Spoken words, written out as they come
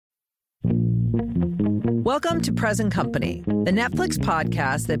Welcome to Present Company, the Netflix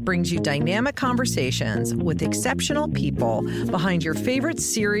podcast that brings you dynamic conversations with exceptional people behind your favorite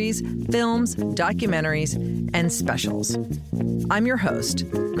series, films, documentaries, and specials. I'm your host,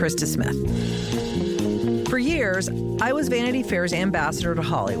 Krista Smith. For years, I was Vanity Fair's ambassador to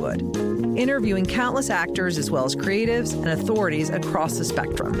Hollywood, interviewing countless actors as well as creatives and authorities across the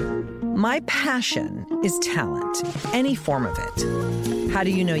spectrum. My passion is talent, any form of it. How do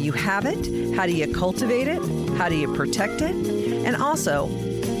you know you have it? How do you cultivate it? How do you protect it? And also,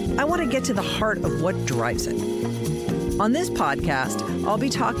 I want to get to the heart of what drives it. On this podcast, I'll be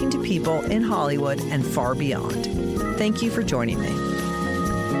talking to people in Hollywood and far beyond. Thank you for joining me.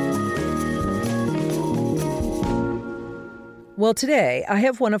 Well, today, I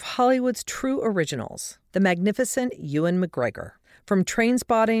have one of Hollywood's true originals, the magnificent Ewan McGregor. From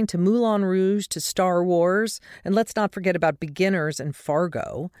Trainspotting to Moulin Rouge to Star Wars, and let's not forget about Beginners and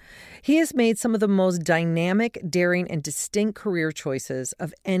Fargo, he has made some of the most dynamic, daring, and distinct career choices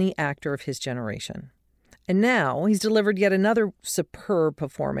of any actor of his generation. And now he's delivered yet another superb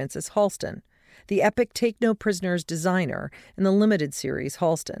performance as Halston, the epic Take No Prisoners designer in the limited series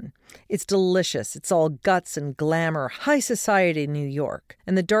Halston. It's delicious. It's all guts and glamour, high society New York,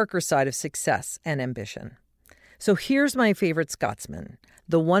 and the darker side of success and ambition. So here's my favorite Scotsman,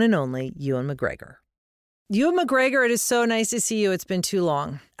 the one and only Ewan McGregor. Ewan McGregor, it is so nice to see you. It's been too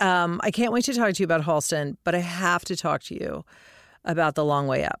long. I can't wait to talk to you about Halston, but I have to talk to you about The Long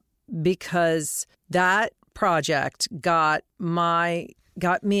Way Up, because that project got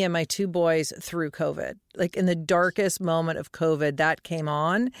me and my two boys through COVID. Like in the darkest moment of COVID, that came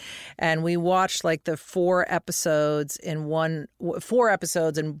on, and we watched like the four episodes and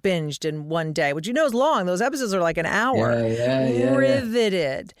binged in one day, which is long. Those episodes are like an hour. Yeah.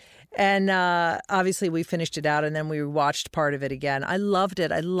 Riveted. And obviously we finished it out, and then we watched part of it again. I loved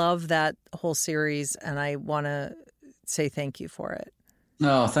it. I love that whole series, and I want to say thank you for it.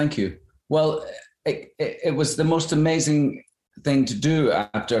 Oh, thank you. Well, it was the most amazing thing to do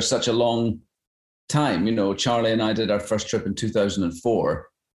after such a long time. Charlie and I did our first trip in 2004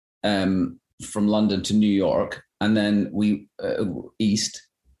 from London to New York, and then we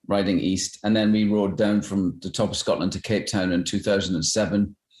riding east, and then we rode down from the top of Scotland to Cape Town in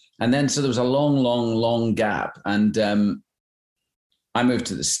 2007, and then so there was a long gap, and I moved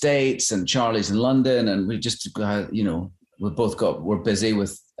to the States, and Charlie's in London, and we just we're busy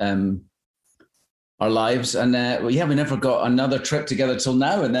with our lives. And we never got another trip together till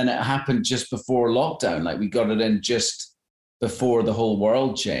now. And then it happened just before lockdown. Like we got it in just before the whole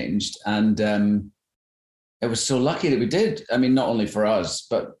world changed. And it was so lucky that we did. I mean, not only for us,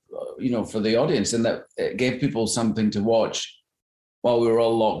 but, for the audience, and that it gave people something to watch while we were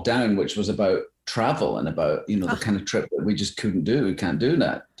all locked down, which was about travel and about, the kind of trip that we just couldn't do. We can't do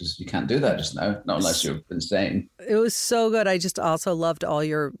that. You can't do that just now, not unless you're insane. It was so good. I just also loved all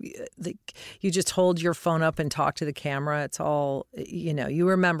you just hold your phone up and talk to the camera. It's all, you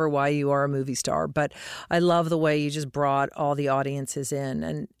remember why you are a movie star, but I love the way you just brought all the audiences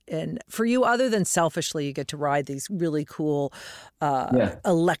in. And for you, other than selfishly, you get to ride these really cool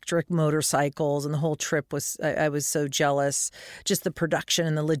electric motorcycles, and the whole trip was, I was so jealous. Just the production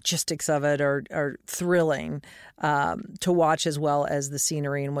and the logistics of it are thrilling to watch, as well as the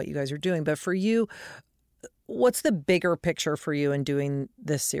scenery and what you guys are doing. But for you, what's the bigger picture for you in doing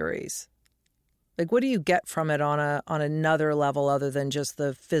this series? Like, what do you get from it on another level other than just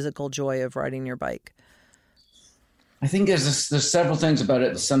the physical joy of riding your bike? I think there's several things about it.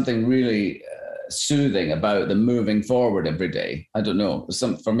 There's something really soothing about the moving forward every day. I don't know.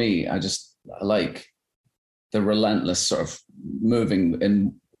 For me, I like the relentless sort of moving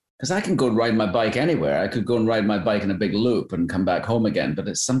in, because I can go and ride my bike anywhere. I could go and ride my bike in a big loop and come back home again. But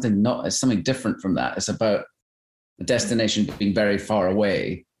it's something different from that. It's about a destination being very far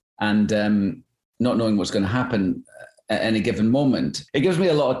away and not knowing what's going to happen at any given moment. It gives me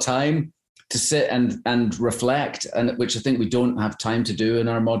a lot of time to sit and reflect, and which I think we don't have time to do in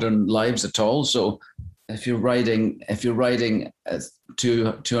our modern lives at all. So if you're riding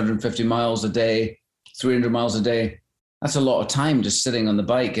 250 miles a day, 300 miles a day, that's a lot of time just sitting on the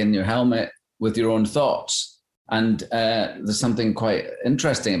bike in your helmet with your own thoughts. And there's something quite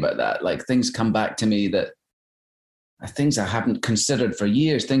interesting about that. Like, things come back to me that things I haven't considered for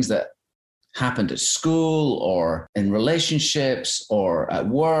years, things that happened at school or in relationships or at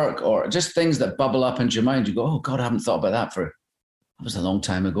work, or just things that bubble up into your mind. You go, oh God, I haven't thought about that was a long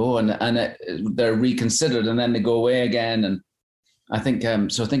time ago. And they're reconsidered, and then they go away again. And I think,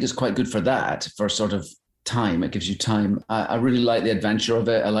 so I think it's quite good for that, for sort of time. It gives you time. I really like the adventure of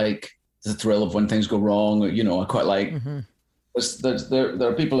it. I like the thrill of when things go wrong. I quite like There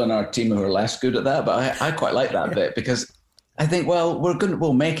are people in our team who are less good at that, but I quite like that bit because I think, well,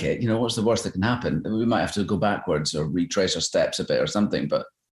 we'll make it. What's the worst that can happen? We might have to go backwards or retrace our steps a bit or something, but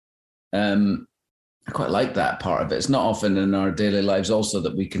I quite like that part of it. It's not often in our daily lives also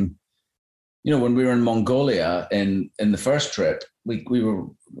that we can, when we were in Mongolia in the first trip, we were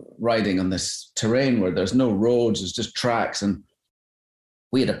riding on this terrain where there's no roads, there's just tracks, and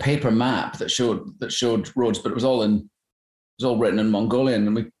we had a paper map that showed roads, but it was all written in Mongolian,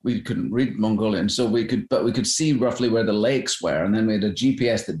 and we couldn't read Mongolian, so we could see roughly where the lakes were, and then we had a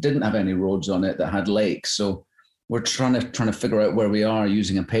GPS that didn't have any roads on it that had lakes. So we're trying to figure out where we are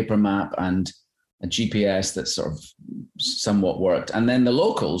using a paper map and a GPS that sort of somewhat worked. And then the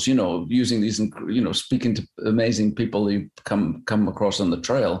locals, using these, speaking to amazing people you come across on the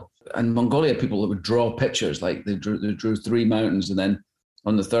trail. And Mongolia people would draw pictures, like they drew 3 mountains, and then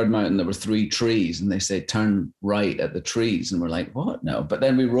on the third mountain there were 3 trees, and they say turn right at the trees, and we're like, what? No. But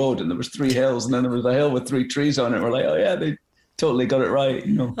then we rode and there was 3 hills, and then there was a hill with 3 trees on it. We're like, oh yeah, they totally got it right.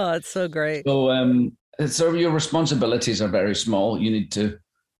 Oh, it's so great. So your responsibilities are very small. You need to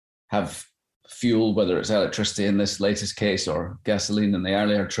have fuel, whether it's electricity in this latest case or gasoline in the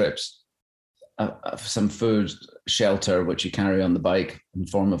earlier trips, some food, shelter, which you carry on the bike in the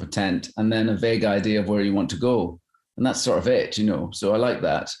form of a tent, and then a vague idea of where you want to go. And that's sort of it, So I like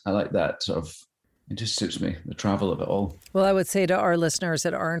that. I like that sort of, it just suits me, the travel of it all. Well, I would say to our listeners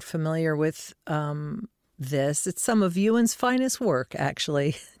that aren't familiar with this, it's some of Ewan's finest work,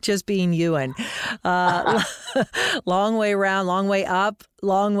 actually, just being Ewan. Long way around, long way up,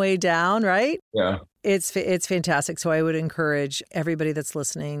 long way down, right? Yeah. It's fantastic. So I would encourage everybody that's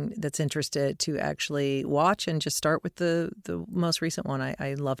listening, that's interested, to actually watch and just start with the most recent one.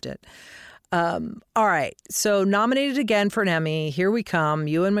 I loved it. All right. So nominated again for an Emmy. Here we come.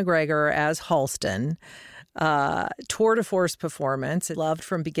 Ewan McGregor as Halston. Tour de force performance. Loved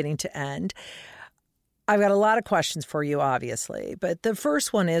from beginning to end. I've got a lot of questions for you, obviously. But the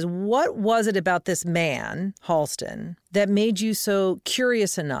first one is, what was it about this man, Halston, that made you so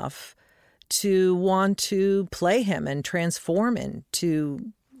curious enough to want to play him and transform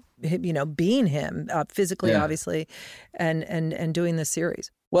into, being him physically, obviously, and doing this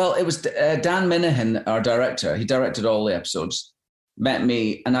series? Well, it was Dan Minahan, our director. He directed all the episodes, met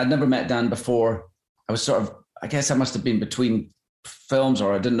me, and I'd never met Dan before. I was I guess I must have been between films,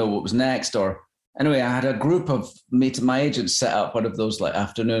 or I didn't know what was next, or anyway, I had a group of my agents set up one of those like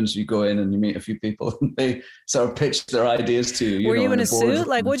afternoons. You go in and you meet a few people, and they sort of pitch their ideas to you. Were you in a suit?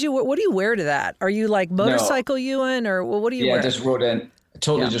 Like, what do you wear to that? Are you like motorcycle Ewan, or what do you wear? Yeah, I just rode in.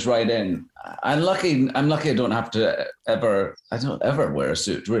 Just right in. I'm lucky I don't have to ever wear a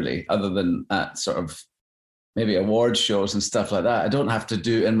suit, really, other than at sort of maybe award shows and stuff like that. I don't have to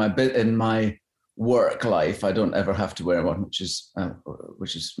do in my work life. I don't ever have to wear one, which is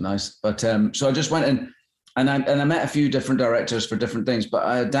nice. But so I just went in, and I met a few different directors for different things.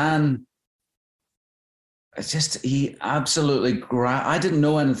 But Dan, it's just, he absolutely I didn't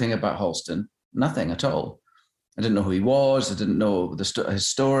know anything about Halston, nothing at all. I didn't know who he was. I didn't know his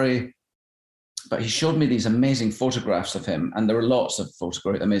story, but he showed me these amazing photographs of him, and there were lots of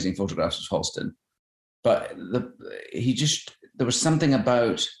amazing photographs of Halston. But there was something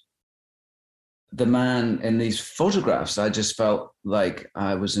about the man in these photographs. I just felt like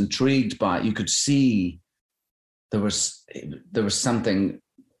I was intrigued by it. You could see there was something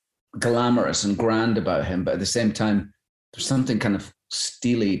glamorous and grand about him, but at the same time, there's something kind of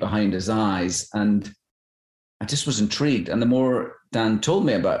steely behind his eyes, and I just was intrigued. And the more Dan told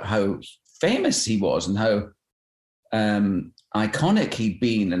me about how famous he was and how iconic he'd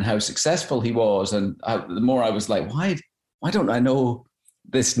been and how successful he was, and the more I was like, why don't I know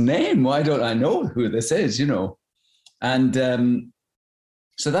this name? Why don't I know who this is? And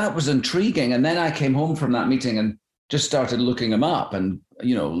so that was intriguing. And then I came home from that meeting and just started looking him up and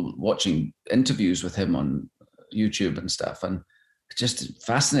watching interviews with him on YouTube and stuff, and just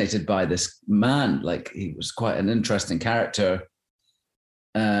fascinated by this man. Like, he was quite an interesting character.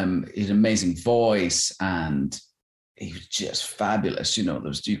 He had an amazing voice, and he was just fabulous.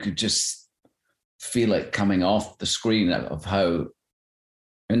 You could just feel it coming off the screen of how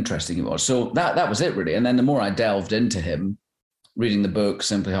interesting he was. So that was it, really. And then the more I delved into him, reading the book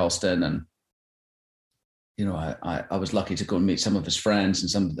Simply Halston, and I was lucky to go and meet some of his friends and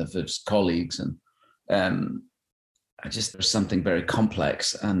some of his colleagues, and there's something very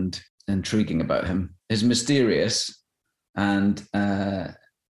complex and intriguing about him. He's mysterious and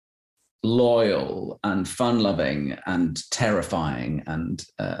loyal and fun-loving and terrifying, and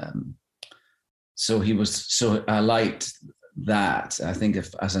so I liked that. I think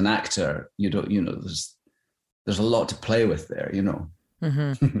if as an actor, there's there's a lot to play with there, you know.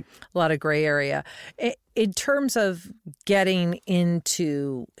 Mm-hmm. A lot of gray area. In terms of getting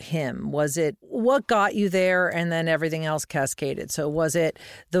into him, was it what got you there and then everything else cascaded? So was it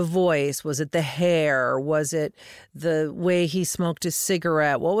the voice? Was it the hair? Was it the way he smoked his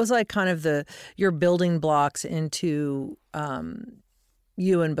cigarette? What was like kind of your building blocks into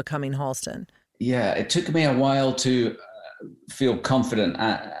Ewan becoming Halston? Yeah, it took me a while to feel confident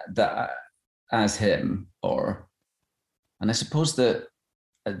as him, and I suppose that,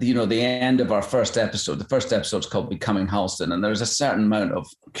 you know, the end of our first episode, the first episode's called Becoming Halston, and there's a certain amount of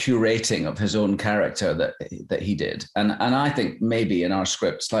curating of his own character that he did. And I think maybe in our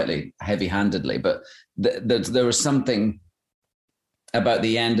script slightly heavy-handedly, but there was something about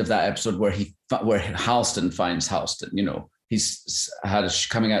the end of that episode where Halston finds Halston. You know, he's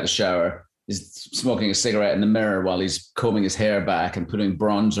coming out of the shower, he's smoking a cigarette in the mirror while he's combing his hair back and putting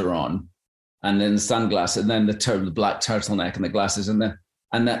bronzer on, and then the sunglasses, and then the black turtleneck and the glasses, and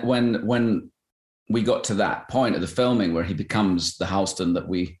that when we got to that point of the filming where he becomes the Halston that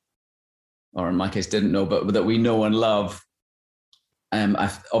we, or in my case, didn't know, but that we know and love,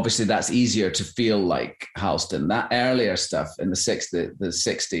 obviously that's easier to feel like Halston. That earlier stuff in the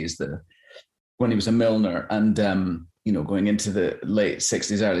 60s, when he was a milliner, and you know, going into the late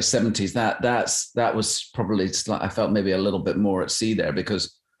 60s, early 70s, that was probably, I felt maybe a little bit more at sea there because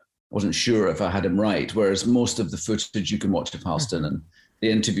I wasn't sure if I had him right. Whereas most of the footage you can watch of Halston and the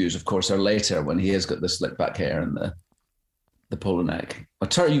interviews, of course, are later when he has got the slick back hair and the polo neck.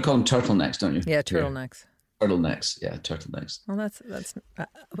 You call them turtlenecks, don't you? Yeah, turtlenecks. Yeah. Turtlenecks. Well, that's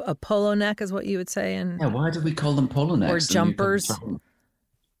a polo neck is what you would say. Yeah, why do we call them polo necks? Or jumpers.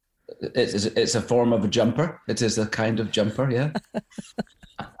 It's a form of a jumper. It is a kind of jumper, yeah.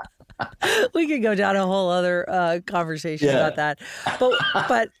 We could go down a whole other conversation about that.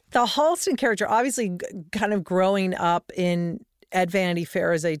 But the Halston character, obviously kind of growing up at Vanity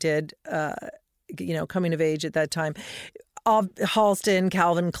Fair as I did, you know, coming of age at that time. Halston,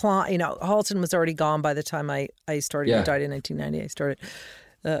 Calvin Klein, you know, Halston was already gone by the time I started. He died in 1990. I started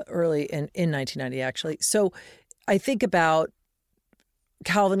early in 1990, actually. So I think about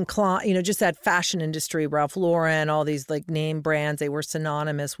Calvin Klein, you know, just that fashion industry, Ralph Lauren, all these like name brands, they were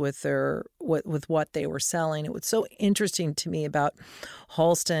synonymous with what they were selling. It was so interesting to me about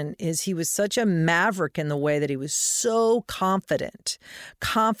Halston is he was such a maverick in the way that he was so confident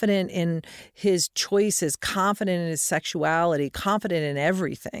in his choices, confident in his sexuality, confident in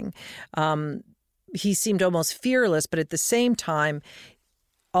everything. He seemed almost fearless, but at the same time,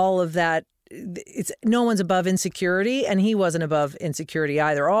 all of that, no one's above insecurity, and he wasn't above insecurity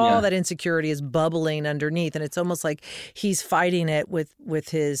either. All that insecurity is bubbling underneath, and it's almost like he's fighting it with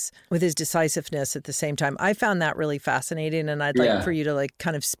his decisiveness at the same time. I found that really fascinating, and I'd like for you to like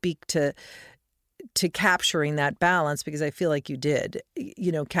kind of speak to capturing that balance, because I feel like you did,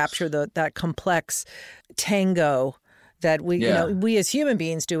 you know, capture that complex tango that we you know, we as human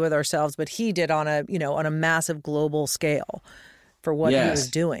beings do with ourselves, but he did on a massive global scale for what he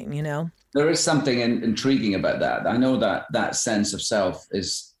was doing, you know. There is something intriguing about that. I know that sense of self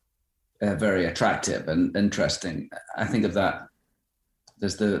is very attractive and interesting. I think of that.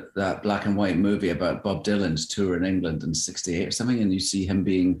 There's that black and white movie about Bob Dylan's tour in England in '68 or something, and you see him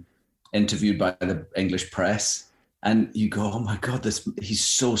being interviewed by the English press, and you go, "Oh my God, he's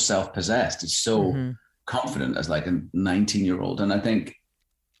so self-possessed. He's so confident as like a 19-year-old." And I think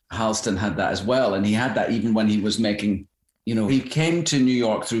Halston had that as well, and he had that even when he was making. You know, he came to New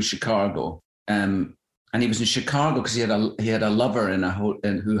York through Chicago, and he was in Chicago because he had a lover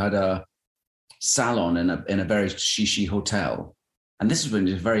who had a salon in a very chic hotel, and this is when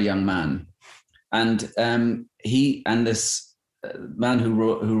he was a very young man, and he and this man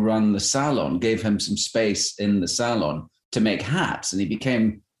who ran the salon gave him some space in the salon to make hats, and he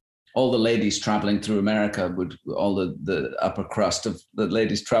became. All the ladies traveling through America all the upper crust of the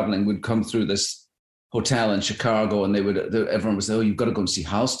ladies traveling would come through this hotel in Chicago, and everyone would say, "Oh, you've got to go and see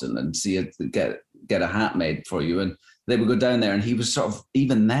Halston and see it, get a hat made for you." And they would go down there, and he was sort of,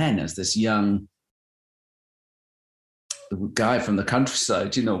 even then, as this young guy from the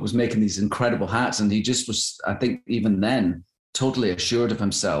countryside, you know, was making these incredible hats, and he just was, I think, even then, totally assured of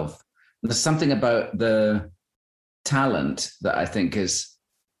himself. And there's something about the talent that I think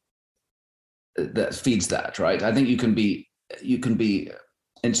that feeds that, right? I think you can be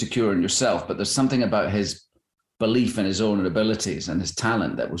insecure in yourself, but there's something about his belief in his own abilities and his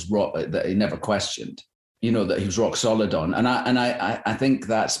talent that was that he never questioned, you know, that he was rock solid on. And I think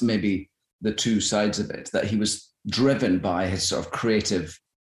that's maybe the two sides of it, that he was driven by his sort of creative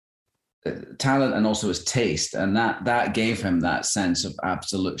talent and also his taste, and that gave him that sense of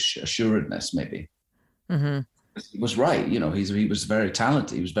absolute assuredness, maybe. Mm-hmm. he was right. You know, he was very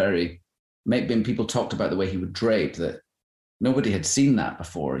talented. He was very, maybe people talked about the way he would drape, that nobody had seen that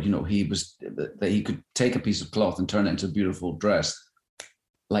before. You know, that he could take a piece of cloth and turn it into a beautiful dress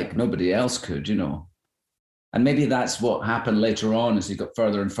like nobody else could, you know. And maybe that's what happened later on as he got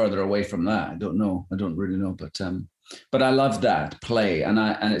further and further away from that. I don't know. I don't really know. But I love that play. And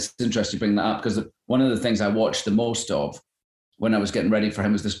it's interesting to bring that up, because one of the things I watched the most of when I was getting ready for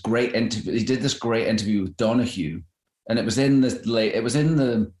him was this great interview. He did this great interview with Donahue. And it was in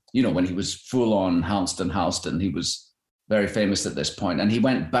the, you know, when he was full on Halston. He was very famous at this point. And he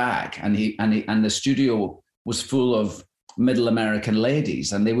went back and the studio was full of middle American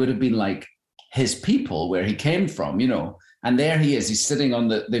ladies, and they would have been like his people where he came from, you know. And there he is, he's sitting on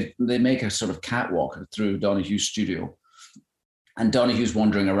they make a sort of catwalk through Donahue's studio. And Donahue's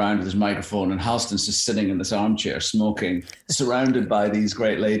wandering around with his microphone, and Halston's just sitting in this armchair smoking, surrounded by these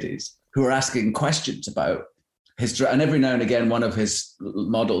great ladies who are asking questions about his dress. And every now and again, one of his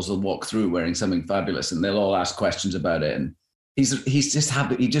models will walk through wearing something fabulous, and they'll all ask questions about it. And he's just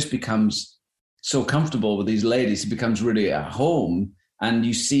happy. He just becomes so comfortable with these ladies. He becomes really at home. And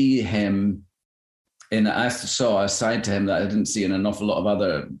you see him I saw a side to him that I didn't see in an awful lot of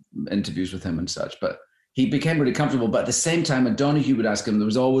other interviews with him and such, but he became really comfortable. But at the same time, when Donahue would ask him, there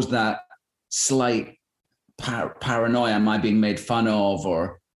was always that slight paranoia, am I being made fun of?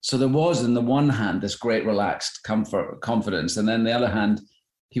 So there was, on the one hand, this great relaxed confidence. And then the other hand,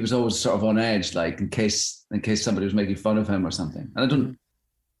 he was always sort of on edge, like in case somebody was making fun of him or something. And I don't,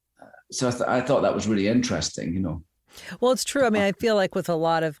 so I thought that was really interesting, you know. Well, it's true. I mean, I feel like with a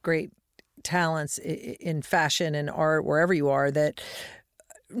lot of great talents in fashion and art, wherever you are, that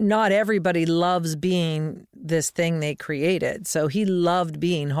not everybody loves being this thing they created. So he loved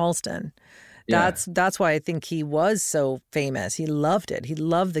being Halston. Yeah. That's why I think he was so famous. He loved it. He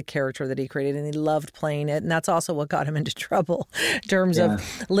loved the character that he created, and he loved playing it. And that's also what got him into trouble in terms of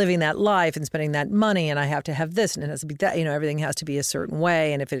living that life and spending that money. And I have to have this, and it has to be that. You know, everything has to be a certain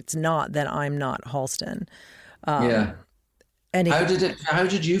way. And if it's not, then I'm not Halston. Yeah. And how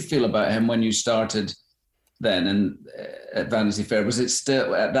did you feel about him when you started then and at Vanity Fair? Was it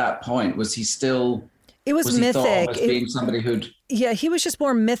still at that point? Was he still? It was mythic. He thought of as being somebody who'd. Yeah, he was just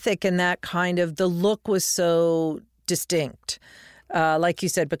more mythic in that kind of. The look was so distinct, like you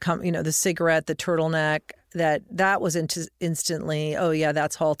said. The cigarette, the turtleneck. That was instantly. Oh yeah,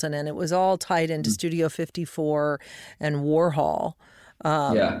 that's Halston, and it was all tied into Studio 54 and Warhol.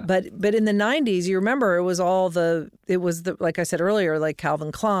 But in the 90s, you remember it was like I said earlier, like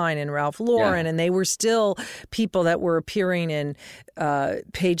Calvin Klein and Ralph Lauren, and they were still people that were appearing in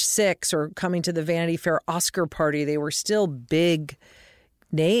Page Six or coming to the Vanity Fair Oscar party. They were still big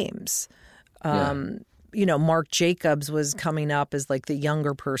names. You know, Marc Jacobs was coming up as like the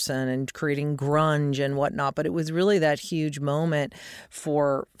younger person and creating grunge and whatnot. But it was really that huge moment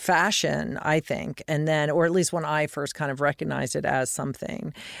for fashion, I think. And then, or at least when I first kind of recognized it as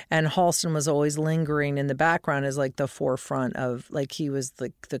something. And Halston was always lingering in the background as like the forefront of, like, he was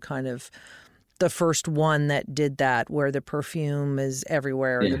like the kind of the first one that did that, where the perfume is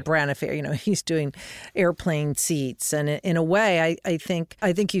everywhere, the brand affair, you know, he's doing airplane seats. And in a way, I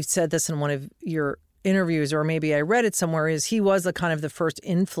think you've said this in one of your interviews, or maybe I read it somewhere, is he was the kind of the first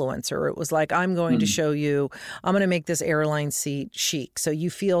influencer. It was like, I'm going to show you, I'm going to make this airline seat chic. So you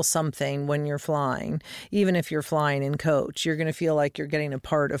feel something when you're flying, even if you're flying in coach, you're going to feel like you're getting a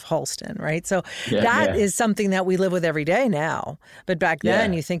part of Halston, right? So that is something that we live with every day now. But back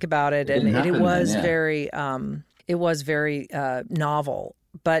then you think about it, and it was very novel.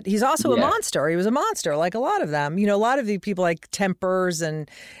 But he's also a monster. He was a monster, like a lot of them. You know, a lot of the people like Tempers and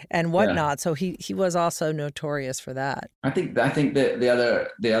whatnot. So he was also notorious for that. I think that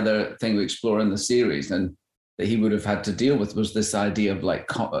the other thing we explore in the series and that he would have had to deal with was this idea of like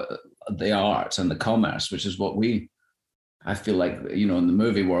the arts and the commerce, which is what I feel like, you know, in the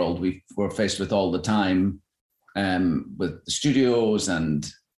movie world we're faced with all the time, with the studios and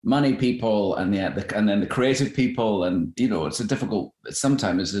money people and then the creative people, and you know,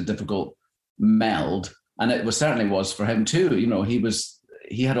 sometimes it's a difficult meld, and it certainly was for him too. You know, he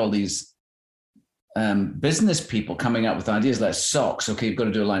had all these business people coming up with ideas like socks. Okay, you've got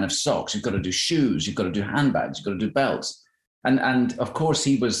to do a line of socks, you've got to do shoes, you've got to do handbags, you've got to do belts, and of course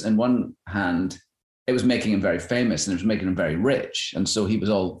he was, in one hand, it was making him very famous and it was making him very rich, and so he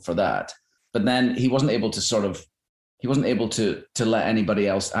was all for that. But then he wasn't able to let anybody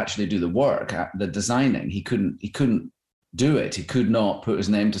else actually do the work, the designing. He couldn't do it. He could not put his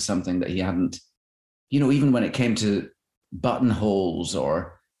name to something that he hadn't, you know, even when it came to buttonholes,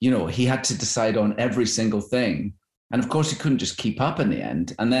 or, you know, he had to decide on every single thing. And of course he couldn't just keep up in the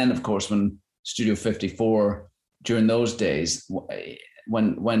end. And then of course, when Studio 54 during those days,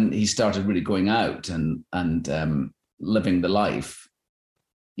 when he started really going out and living the life,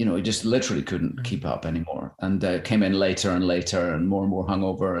 you know, he just literally couldn't keep up anymore, and came in later and later and more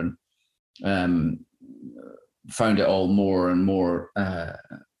hungover, and found it all more and more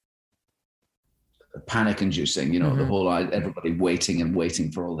panic inducing, you know, the whole, everybody waiting and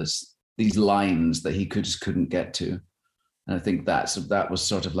waiting for all these lines that he just couldn't get to. And I think that was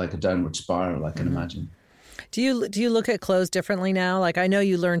sort of like a downward spiral, I can imagine. Do you look at clothes differently now? Like, I know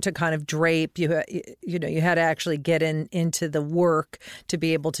you learned to kind of drape. You know, you had to actually get into the work to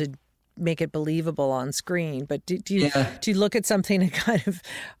be able to make it believable on screen. But do you look at something and kind of,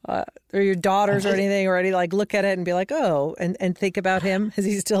 or your daughters or anything already, like look at it and be like, oh, and think about him? Is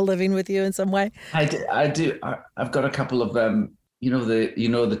he still living with you in some way? I do. I've got a couple of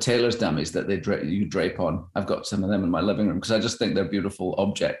the tailor's dummies that you drape on. I've got some of them in my living room because I just think they're beautiful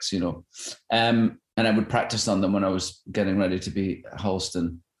objects, you know. And I would practice on them when I was getting ready to be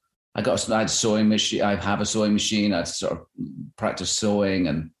Halston. I had a sewing machine. I have a sewing machine. I'd sort of practice sewing,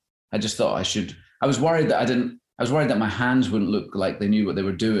 and I just thought I was worried that my hands wouldn't look like they knew what they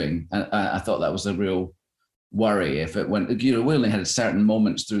were doing. And I thought that was a real worry if it went, you know, we only had certain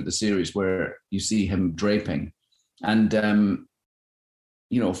moments through the series where you see him draping. And,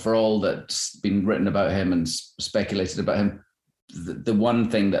 you know, for all that's been written about him and speculated about him, the one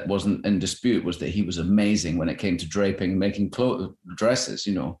thing that wasn't in dispute was that he was amazing when it came to draping, making dresses,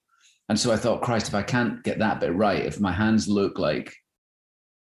 you know. And so I thought, Christ, if I can't get that bit right, if my hands look like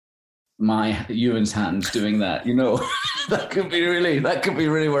Ewan's hands doing that, you know, that could be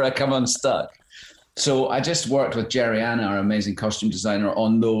really where I come unstuck. So I just worked with Jerry Anna, our amazing costume designer,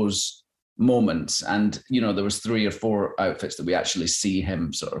 on those moments. And, you know, there was 3 or 4 outfits that we actually see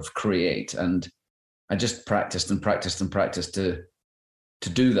him sort of create. And I just practiced and practiced and practiced to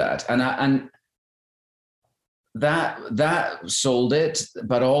do that. And that sold it,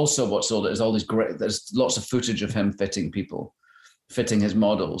 but also what sold it is all these there's lots of footage of him fitting his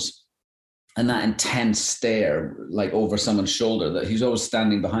models. And that intense stare, like over someone's shoulder, that he's always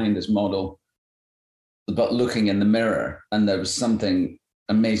standing behind his model, but looking in the mirror. And there was something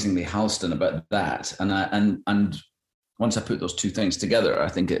amazingly Halston about that. And once I put those two things together, I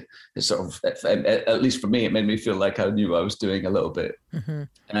think it sort of, at least for me, it made me feel like I knew I was doing a little bit. Mm-hmm.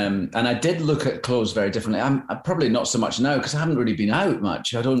 And I did look at clothes very differently. I'm probably not so much now because I haven't really been out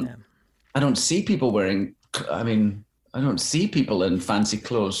much. I don't see people wearing. I mean, I don't see people in fancy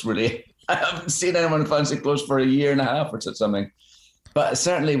clothes really. I haven't seen anyone in fancy clothes for a year and a half or something. But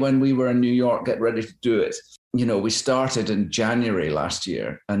certainly when we were in New York, getting ready to do it, you know, we started in January last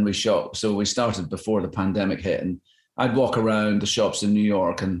year and we shot. So we started before the pandemic hit, and I'd walk around the shops in New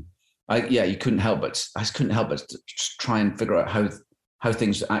York, and I couldn't help but to try and figure out how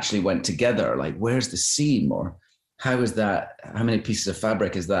things actually went together. Like, where's the seam, or how is that? How many pieces of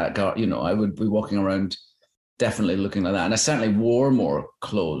fabric is that? You know, I would be walking around definitely looking like that. And I certainly wore more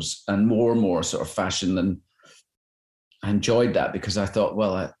clothes and more sort of fashion than I enjoyed that, because I thought,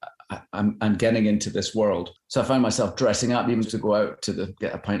 well, I'm getting into this world. So I found myself dressing up even to go out to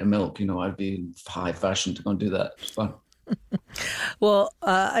get a pint of milk. You know, I'd be in high fashion to go and do that. It's fun. Well,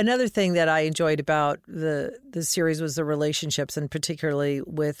 another thing that I enjoyed about the series was the relationships, and particularly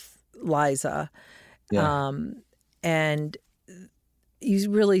with Liza. Yeah. And you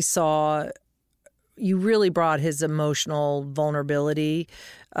really brought his emotional vulnerability.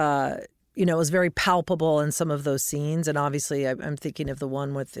 You know, it was very palpable in some of those scenes. And obviously I'm thinking of the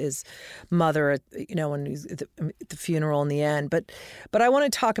one with his mother, when he's at the funeral in the end. But I want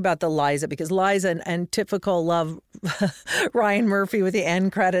to talk about the Liza, because Liza and typical love Ryan Murphy with the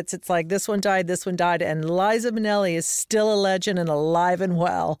end credits. It's like this one died. And Liza Minnelli is still a legend and alive and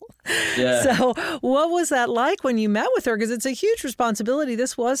well. Yeah. So what was that like when you met with her? Because it's a huge responsibility.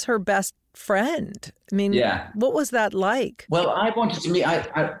 This was her best friend. I mean, yeah. What was that like? Well, I wanted to meet,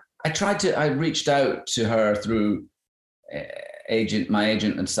 I reached out to her through my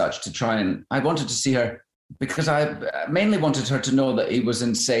agent and such to try, and I wanted to see her because I mainly wanted her to know that he was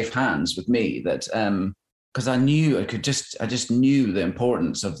in safe hands with me, that, because I just knew the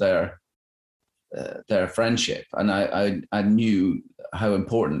importance of their friendship, and I knew how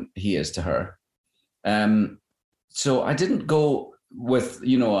important he is to her. So I didn't go with,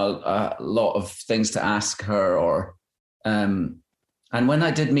 a lot of things to ask her, and when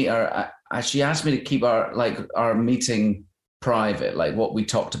I did meet her, she asked me to keep our meeting private, like what we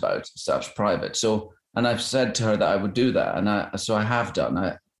talked about, stuff private. So, and I've said to her that I would do that, and so I have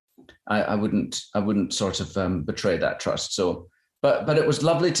done. I wouldn't sort of betray that trust. So, but it was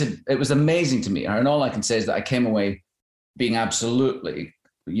lovely it was amazing to meet her, and all I can say is that I came away being absolutely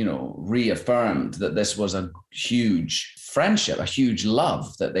reaffirmed that this was a huge friendship, a huge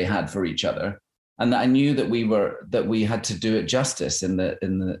love that they had for each other. And that I knew that we had to do it justice in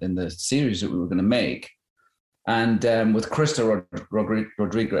the series that we were going to make. And with Krista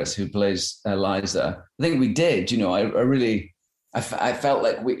Rodriguez, who plays Liza, I think we did. I felt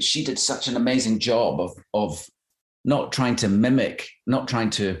like she did such an amazing job of not trying to mimic, not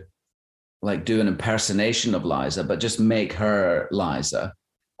trying to like do an impersonation of Liza, but just make her Liza.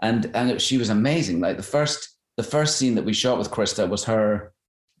 And she was amazing. Like the first scene that we shot with Krista was her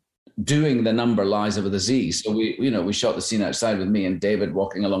doing the number Liza with a Z. So we shot the scene outside with me and David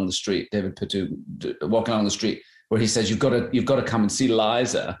walking along the street, David Pitu walking along the street, where he says, you've got to come and see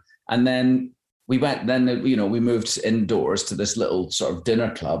Liza. And then we moved indoors to this little sort of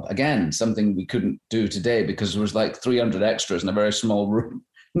dinner club. Again, something we couldn't do today because there was like 300 extras in a very small room,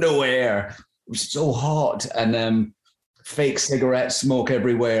 no air. It was so hot, and fake cigarette smoke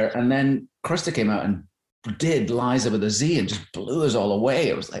everywhere. And then Krista came out and did Liza with a Z and just blew us all away.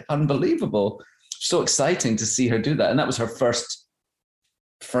 It was like unbelievable. So exciting to see her do that. And that was her first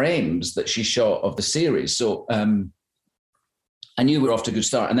frames that she shot of the series. So I knew we were off to a good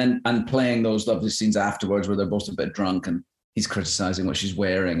start. And playing those lovely scenes afterwards where they're both a bit drunk and he's criticizing what she's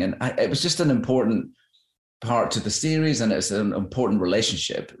wearing. And it was just an important part to the series, and it's an important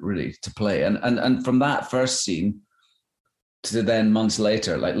relationship really to play. And from that first scene to then months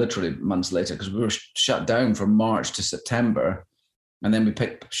later, like literally months later, because we were shut down from March to September, and then we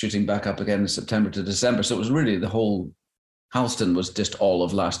picked shooting back up again in September to December. So it was really the whole Halston was just all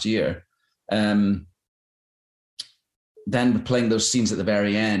of last year. Then we're playing those scenes at the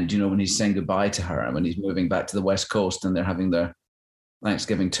very end, when he's saying goodbye to her and when he's moving back to the West Coast and they're having their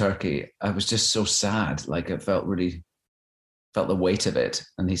Thanksgiving turkey. I was just so sad. Like I felt the weight of it.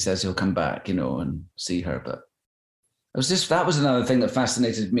 And he says he'll come back, and see her, but that was another thing that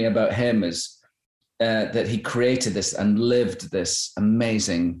fascinated me about him is that he created this and lived this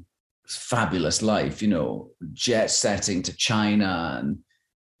amazing, fabulous life, jet setting to China and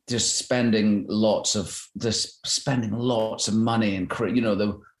just spending lots of money and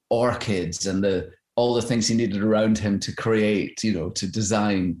the orchids and all the things he needed around him to create, to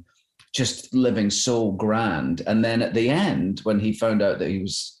design, just living so grand. And then at the end, when he found out that he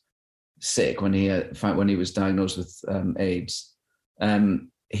was sick, when he was diagnosed with AIDS,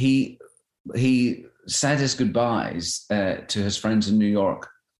 he said his goodbyes to his friends in New York,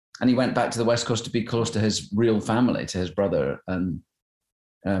 and he went back to the West Coast to be close to his real family, to his brother and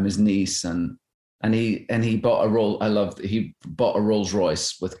his niece, and he bought he bought a Rolls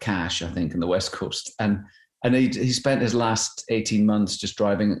Royce with cash, I think, in the West Coast, and he spent his last 18 months just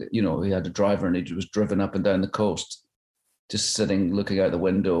driving. He had a driver, and he was driven up and down the coast, just sitting, looking out the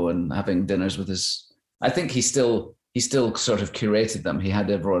window and having dinners with I think he still sort of curated them. He had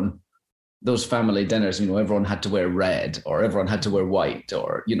everyone, those family dinners, everyone had to wear red or everyone had to wear white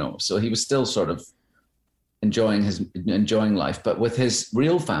or, so he was still sort of enjoying life, but with his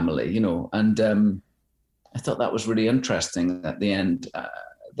real family, and I thought that was really interesting at the end,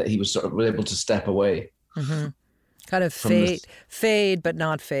 that he was sort of able to step away. Mm-hmm. Kind of fade, but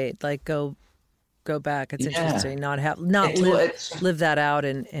not fade, like go back. It's interesting. Live that out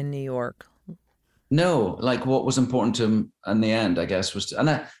in New York. No, like what was important to him in the end, I guess, was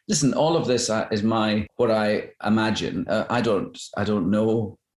listen. All of this is what I imagine. I don't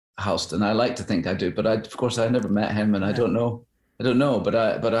know Halston. I like to think I do, but of course I never met him, and I don't know.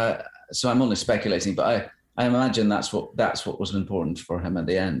 But so I'm only speculating. But I imagine that's what was important for him at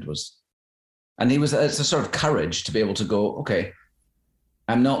the end was, and it's a sort of courage to be able to go, okay,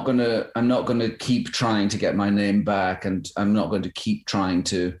 I'm not gonna keep trying to get my name back, and I'm not going to keep trying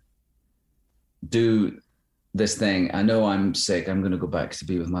to do this thing. I know I'm sick. I'm going to go back to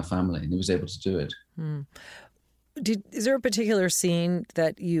be with my family, and he was able to do it. Is there a particular scene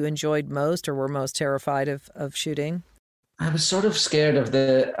that you enjoyed most, or were most terrified of shooting? I was sort of scared of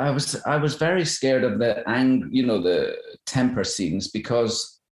I was very scared of the the temper scenes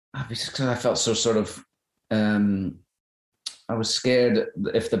because I felt so sort of. I was scared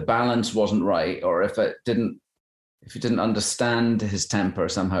if the balance wasn't right, or if he didn't understand his temper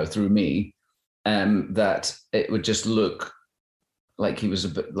somehow through me, that it would just look like he was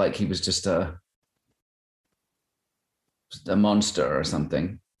just a monster or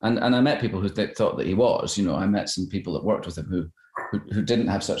something. And I met people who thought that he was. I met some people that worked with him who didn't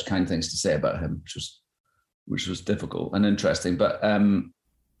have such kind things to say about him, which was difficult and interesting. But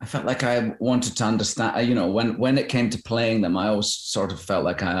I felt like I wanted to understand. When it came to playing them, I always sort of felt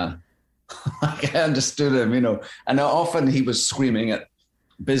like I understood him. And often he was screaming at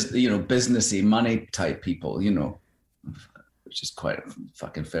businessy money type people. which is quite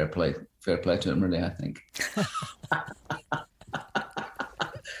fucking fair play to him, really, I think.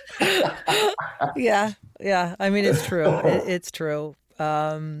 Yeah. I mean, it's true. It's true.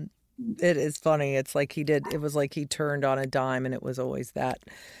 It is funny. It's like it was like he turned on a dime, and it was always that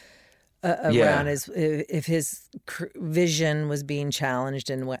around if his vision was being challenged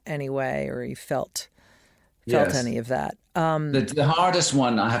in any way, or he felt any of that. The hardest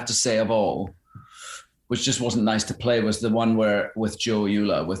one, I have to say, of all, which just wasn't nice to play, was the one where with Joe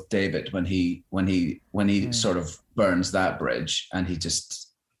Eula, with David, when he sort of burns that bridge, and he just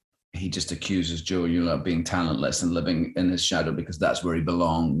accuses Joe Eula of being talentless and living in his shadow because that's where he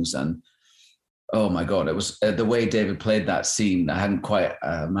belongs. And oh my God, it was the way David played that scene. I hadn't quite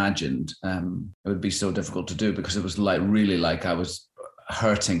imagined it would be so difficult to do, because it was really like I was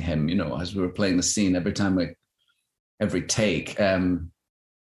hurting him, as we were playing the scene. Every take,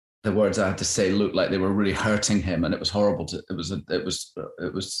 the words I had to say looked like they were really hurting him, and it was horrible.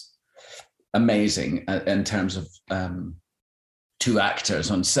 It was amazing in terms of two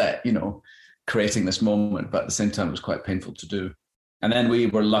actors on set, creating this moment, but at the same time, it was quite painful to do. And then we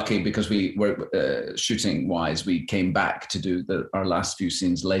were lucky because we were shooting wise, we came back to do our last few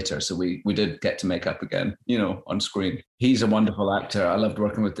scenes later. So we did get to make up again, on screen. He's a wonderful actor. I loved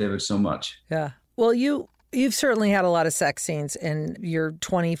working with David so much. Yeah. Well, you've certainly had a lot of sex scenes in your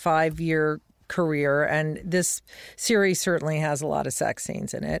 25-year career, and this series certainly has a lot of sex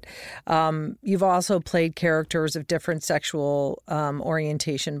scenes in it. You've also played characters of different sexual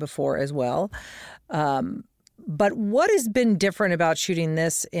orientation before as well. But what has been different about shooting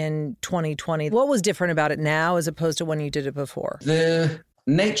this in 2020? What was different about it now as opposed to when you did it before? The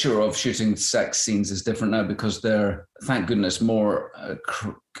nature of shooting sex scenes is different now because they're, thank goodness, more,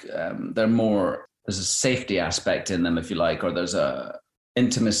 they're more, there's a safety aspect in them, if you like, or there's a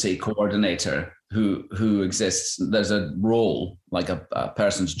intimacy coordinator who exists. There's a role, like a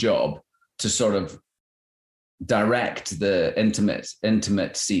person's job, to sort of direct the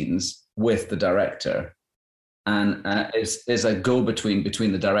intimate scenes with the director, and is a go-between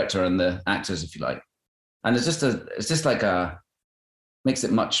between the director and the actors, if you like. And it's just like makes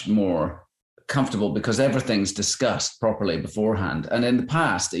it much more comfortable because everything's discussed properly beforehand. And in the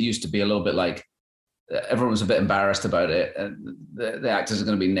past, it used to be a little bit like everyone was a bit embarrassed about it. And the actors are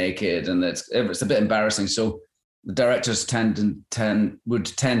going to be naked, and it's a bit embarrassing. So the directors would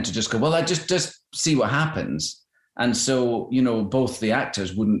tend to just go, well, I just see what happens. And so, both the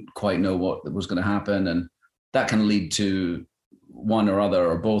actors wouldn't quite know what was going to happen. And that can lead to one or other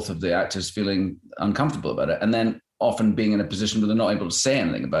or both of the actors feeling uncomfortable about it. And then often being in a position where they're not able to say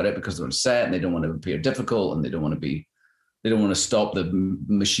anything about it because they're on set and they don't want to appear difficult, and they don't want to stop the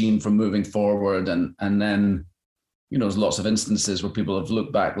machine from moving forward. And then, there's lots of instances where people have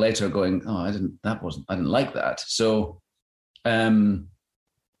looked back later going, oh, I didn't like that. So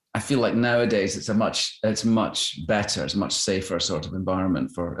I feel like nowadays it's much better, it's a much safer sort of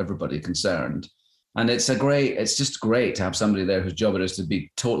environment for everybody concerned. And it's just great to have somebody there whose job it is to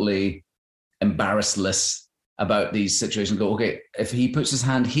be totally embarrassless about these situations. Go, okay, if he puts his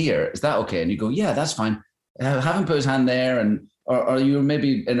hand here, is that okay? And you go, yeah, that's fine. Have him put his hand there, or you're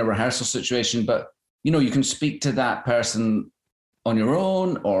maybe in a rehearsal situation, but you can speak to that person on your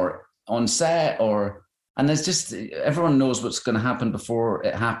own or on set, and there's just, everyone knows what's going to happen before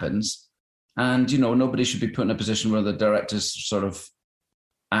it happens. And, nobody should be put in a position where the director sort of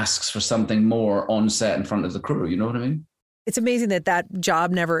asks for something more on set in front of the crew. You know what I mean? It's amazing that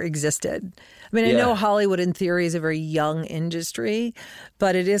job never existed. I mean, I know Hollywood in theory is a very young industry,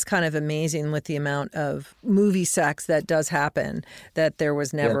 but it is kind of amazing with the amount of movie sex that does happen, that there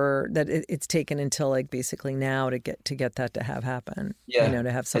was never, that it's taken until like basically now to get that to have happen. Yeah.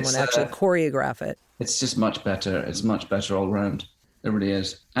 To have someone actually choreograph it. It's just much better. It's much better all around. It really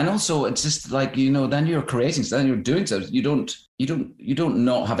is. And also it's just like, then you're creating, then you're doing stuff. You don't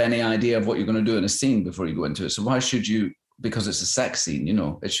not have any idea of what you're going to do in a scene before you go into it. So why should you? Because it's a sex scene,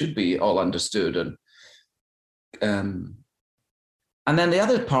 it should be all understood. And then the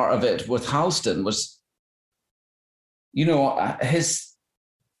other part of it with Halston was, his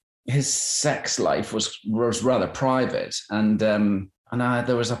sex life was rather private. And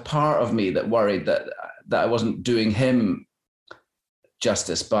there was a part of me that worried that I wasn't doing him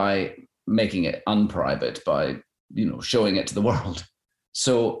justice by making it unprivate, by, showing it to the world.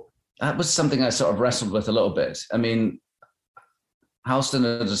 So that was something I sort of wrestled with a little bit. I mean, Halston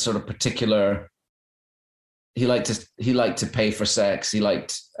had a sort of particular, he liked to pay for sex. He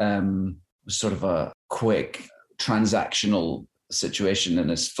liked sort of a quick transactional situation in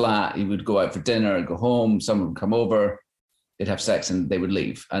his flat. He would go out for dinner and go home. Someone would come over, they'd have sex and they would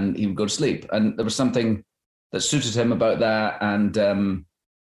leave and he would go to sleep. And there was something that suited him about that. And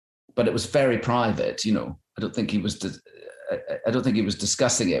but it was very private, you know. I don't think he was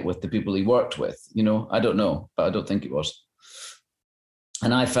discussing it with the people he worked with, you know. I don't know, but I don't think it was.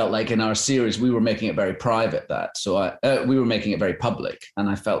 And I felt like in our series, we were making it very private, we were making it very public. And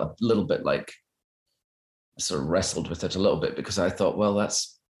I felt a little bit like I sort of wrestled with it a little bit, because I thought, well,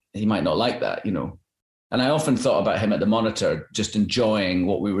 he might not like that, you know. And I often thought about him at the monitor, just enjoying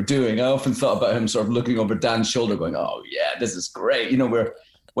what we were doing. I often thought about him sort of looking over Dan's shoulder going, oh yeah, this is great. You know,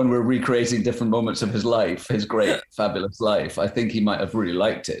 when we're recreating different moments of his life, his great, fabulous life, I think he might have really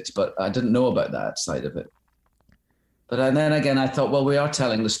liked it, but I didn't know about that side of it. But then again, I thought, well, we are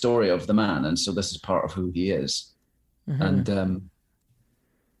telling the story of the man, and so this is part of who he is. Mm-hmm.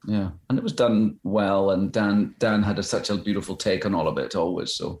 And it was done well, and Dan had such a beautiful take on all of it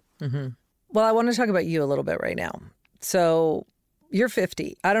always. So, mm-hmm. Well, I want to talk about you a little bit right now. So you're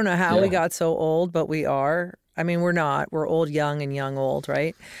 50. I don't know how we got so old, but we are. I mean, we're not. We're old, young, and young, old,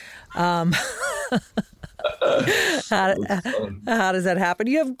 right? How does that happen?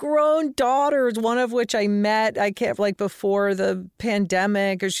 You have grown daughters, one of which I met, before the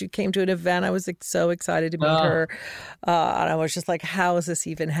pandemic, or she came to an event. I was so excited to meet her. And I was just like, how is this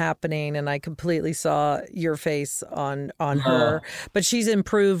even happening? And I completely saw your face on her. But she's an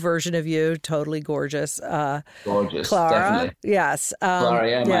improved version of you, totally gorgeous. Gorgeous, Clara, definitely. yes.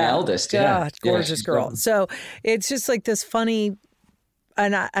 Clara, my eldest. Yeah. Gorgeous girl. So it's just like this funny...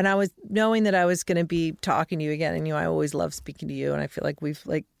 And I was knowing that I was going to be talking to you again, and I always love speaking to you, and I feel like we've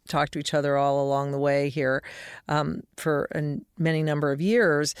talked to each other all along the way here for a many number of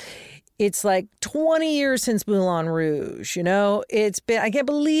years. It's like 20 years since Moulin Rouge, you know. I can't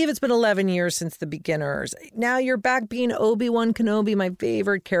believe it's been 11 years since The Beginners. Now you're back being Obi-Wan Kenobi, my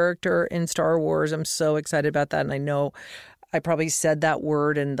favorite character in Star Wars. I'm so excited about that, and I know I probably said that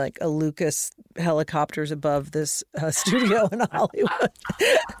word and like a Lucas helicopters above this studio in Hollywood.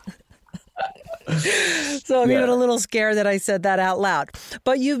 So I'm even a little scared that I said that out loud.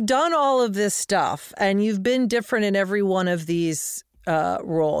 But you've done all of this stuff, and you've been different in every one of these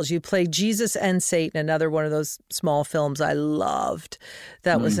roles. You played Jesus and Satan, another one of those small films I loved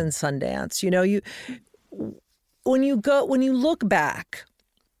that was in Sundance. You know, when you look back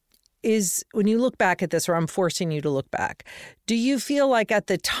at this, or I'm forcing you to look back, do you feel like at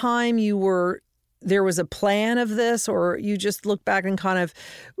the time there was a plan of this, or you just look back and kind of,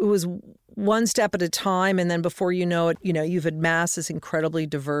 it was one step at a time, and then before you know it, you've amassed this incredibly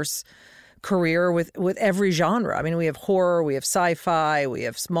diverse career with every genre? I mean, we have horror, we have sci-fi, we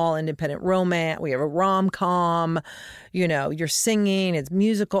have small independent romance, we have a rom-com, you're singing, it's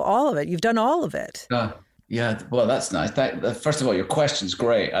musical, all of it. You've done all of it. Yeah, well, that's nice. First of all, your question's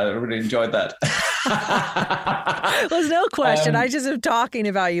great. I really enjoyed that. There's no question. I just am talking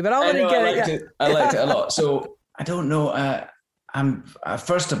about you, but I want to get it. I liked it a lot. So I don't know.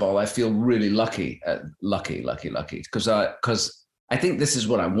 First of all, I feel really lucky, because I think this is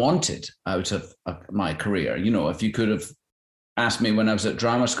what I wanted out of my career. You know, if you could have asked me when I was at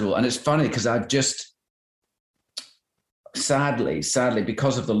drama school, and it's funny because I've just. Sadly,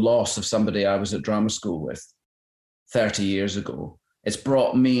 because of the loss of somebody I was at drama school with 30 years ago, it's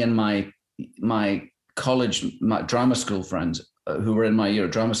brought me and my drama school friends who were in my year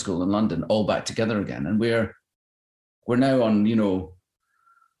at drama school in London all back together again. And we're now on,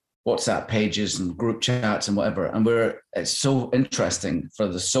 WhatsApp pages and group chats and whatever. And it's so interesting for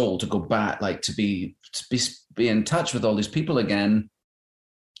the soul to go back, like to be in touch with all these people again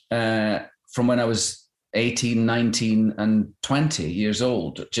from when I was 18, 19 and 20 years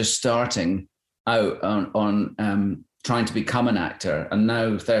old, just starting out on trying to become an actor. And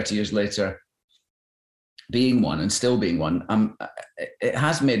now 30 years later, being one and still being one, it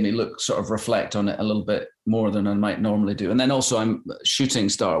has made me sort of reflect on it a little bit more than I might normally do. And then also I'm shooting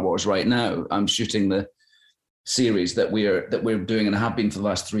Star Wars right now. I'm shooting the series that we're doing and have been for the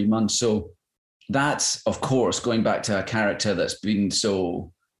last 3 months. So that's, of course, going back to a character that's been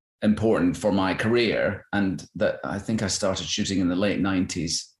so important for my career, and that I think I started shooting in the late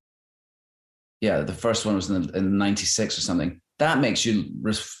 90s. Yeah, the first one was in 96 or something. That makes you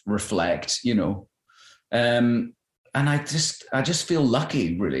reflect, and I just feel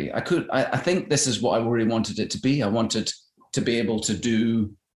lucky, really. I think this is what I really wanted it to be. I wanted to be able to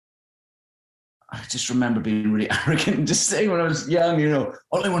do. I just remember being really arrogant and just saying when I was young,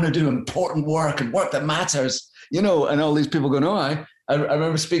 only want to do important work and work that matters, and all these people go, no, I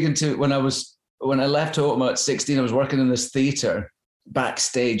remember speaking to when I left home at 16, I was working in this theater,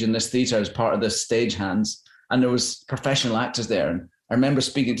 backstage in this theater as part of the stagehands, and there was professional actors there. And I remember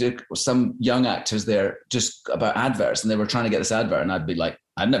speaking to some young actors there just about adverts, and they were trying to get this advert, and I'd be like,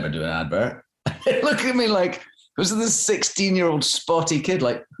 I'd never do an advert. They look at me like, was this 16-year-old spotty kid?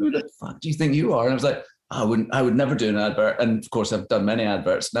 Like, who the fuck do you think you are? And I was like, I would never do an advert. And of course, I've done many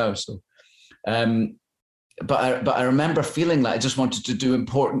adverts now. So, but I remember feeling like I just wanted to do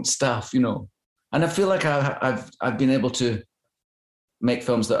important stuff, And I feel like I've been able to make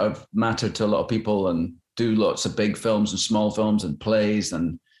films that have mattered to a lot of people and do lots of big films and small films and plays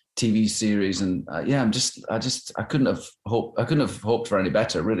and TV series. And I couldn't have hoped for any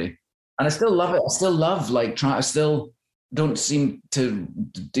better, really. And I still love it. I still love I still don't seem to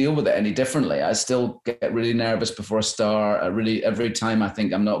deal with it any differently. I still get really nervous before a star. Every time I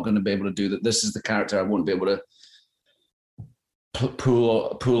think I'm not going to be able to do that, this is the character I won't be able to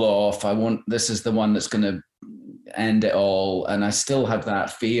pull off. This is the one that's going to end it all. And I still have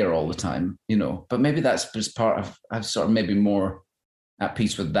that fear all the time, but maybe that's just part of, I've sort of maybe more at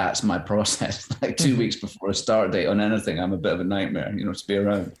peace with that's my process. Like 2 weeks before a start date on anything, I'm a bit of a nightmare, to be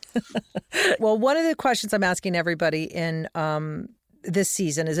around. Well, one of the questions I'm asking everybody in this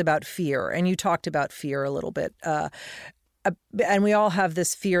season is about fear. And you talked about fear a little bit. And we all have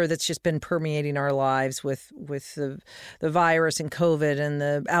this fear that's just been permeating our lives with the virus and COVID and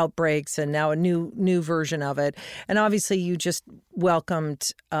the outbreaks and now a new version of it. And obviously you just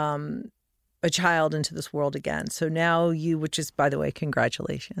welcomed a child into this world again. So now which is, by the way,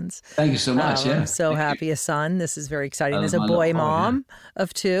 congratulations. Thank you so much. I'm so happy. A son. This is very exciting. As a boy mom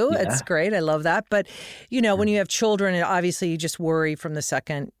of two, it's great. I love that. But, when you have children, obviously you just worry from the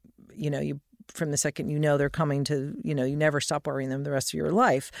second, they're coming to, you never stop worrying them the rest of your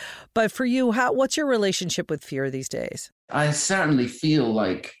life. But for you, what's your relationship with fear these days? I certainly feel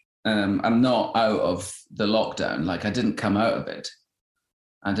like I'm not out of the lockdown. Like I didn't come out of it.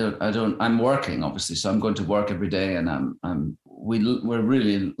 I'm working, obviously, so I'm going to work every day, and we're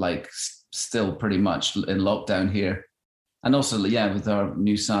really like still pretty much in lockdown here, and also with our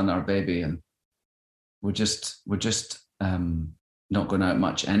new son, our baby, and we're just not going out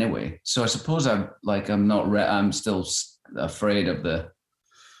much anyway. So I suppose I'm still afraid of the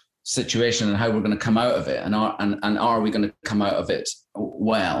situation and how we're going to come out of it, and are we going to come out of it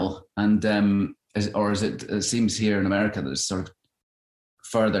well? And it seems here in America that it's sort of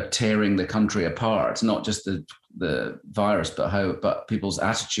further tearing the country apart, not just the virus, but people's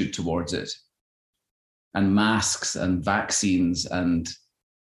attitude towards it, and masks and vaccines, and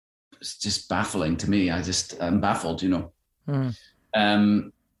it's just baffling to me. I'm baffled,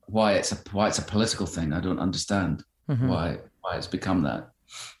 why it's a political thing. I don't understand why it's become that,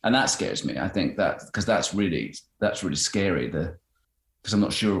 and that scares me. I think that because that's really scary. Because I'm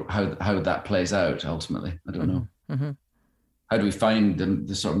not sure how that plays out ultimately. I don't know. Mm-hmm. How do we find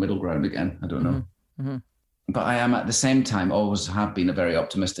the sort of middle ground again? I don't know. Mm-hmm. But I am at the same time always have been a very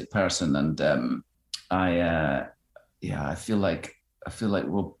optimistic person, and I feel like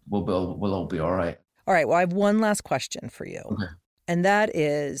we'll all be all right. All right. Well, I have one last question for you, okay. And that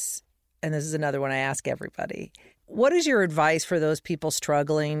is, and this is another one I ask everybody. What is your advice for those people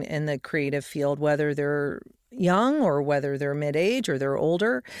struggling in the creative field, whether they're young or whether they're mid-age or they're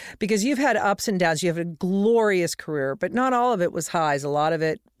older? Because you've had ups and downs. You have a glorious career, but not all of it was highs. A lot of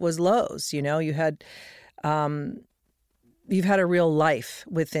it was lows. You had, you've had a real life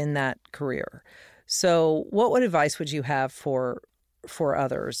within that career. So what advice would you have for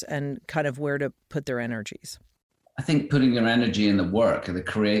others and kind of where to put their energies? I think putting your energy in the work,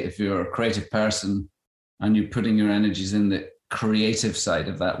 if you're a creative person and you're putting your energies in the creative side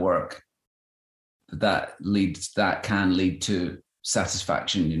of that work, that can lead to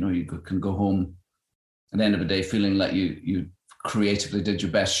satisfaction. You can go home at the end of the day feeling like you creatively did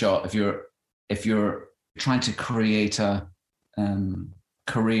your best shot. If you're trying to create a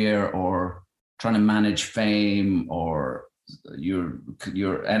career or trying to manage fame, or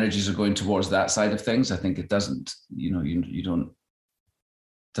your energies are going towards that side of things, I think it doesn't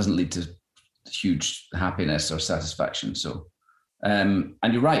lead to huge happiness or satisfaction. So and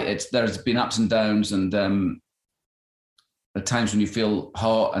you're right, there's been ups and downs, and at times when you feel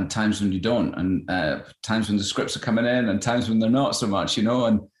hot and times when you don't, and times when the scripts are coming in and times when they're not so much,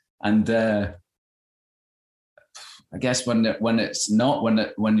 and I guess when you're not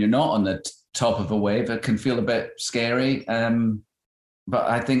on the top of a wave, it can feel a bit scary, but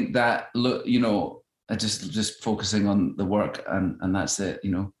I think that just focusing on the work and that's it.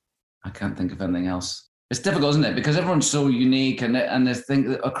 I can't think of anything else. It's difficult, isn't it? Because everyone's so unique, and I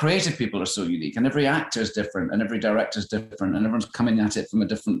think creative people are so unique, and every actor is different, and every director is different, and everyone's coming at it from a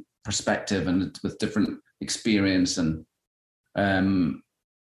different perspective and with different experience, and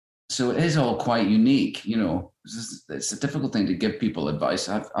so it is all quite unique. It's a difficult thing to give people advice.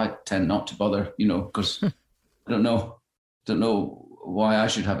 I tend not to bother, because I don't know why I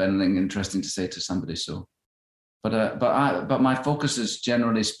should have anything interesting to say to somebody. So, but my focus is,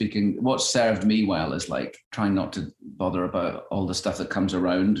 generally speaking, what served me well is like trying not to bother about all the stuff that comes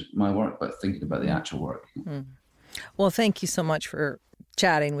around my work, but thinking about the actual work. Well, thank you so much for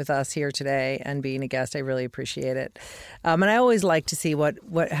chatting with us here today and being a guest. I really appreciate it. And I always like to see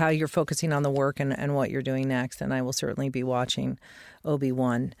how you're focusing on the work and what you're doing next. And I will certainly be watching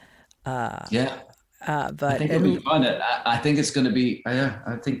Obi-Wan. But I think it'll be fun. I think it's going to be.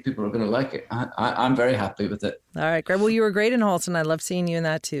 I think people are going to like it. I'm very happy with it. All right, great. Well, you were great in Halston. I love seeing you in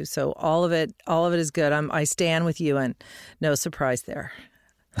that too. So all of it is good. I stand with you, and no surprise there.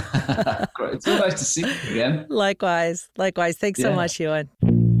 Great. It's so nice to see you again. Likewise. Thanks so much, Ewan.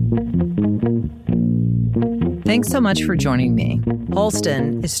 Thanks so much for joining me.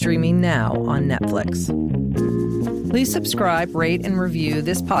 Halston is streaming now on Netflix. Please subscribe, rate, and review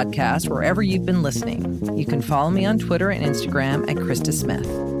this podcast wherever you've been listening. You can follow me on Twitter and Instagram at Krista Smith.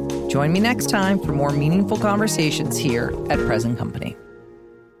 Join me next time for more meaningful conversations here at Present Company.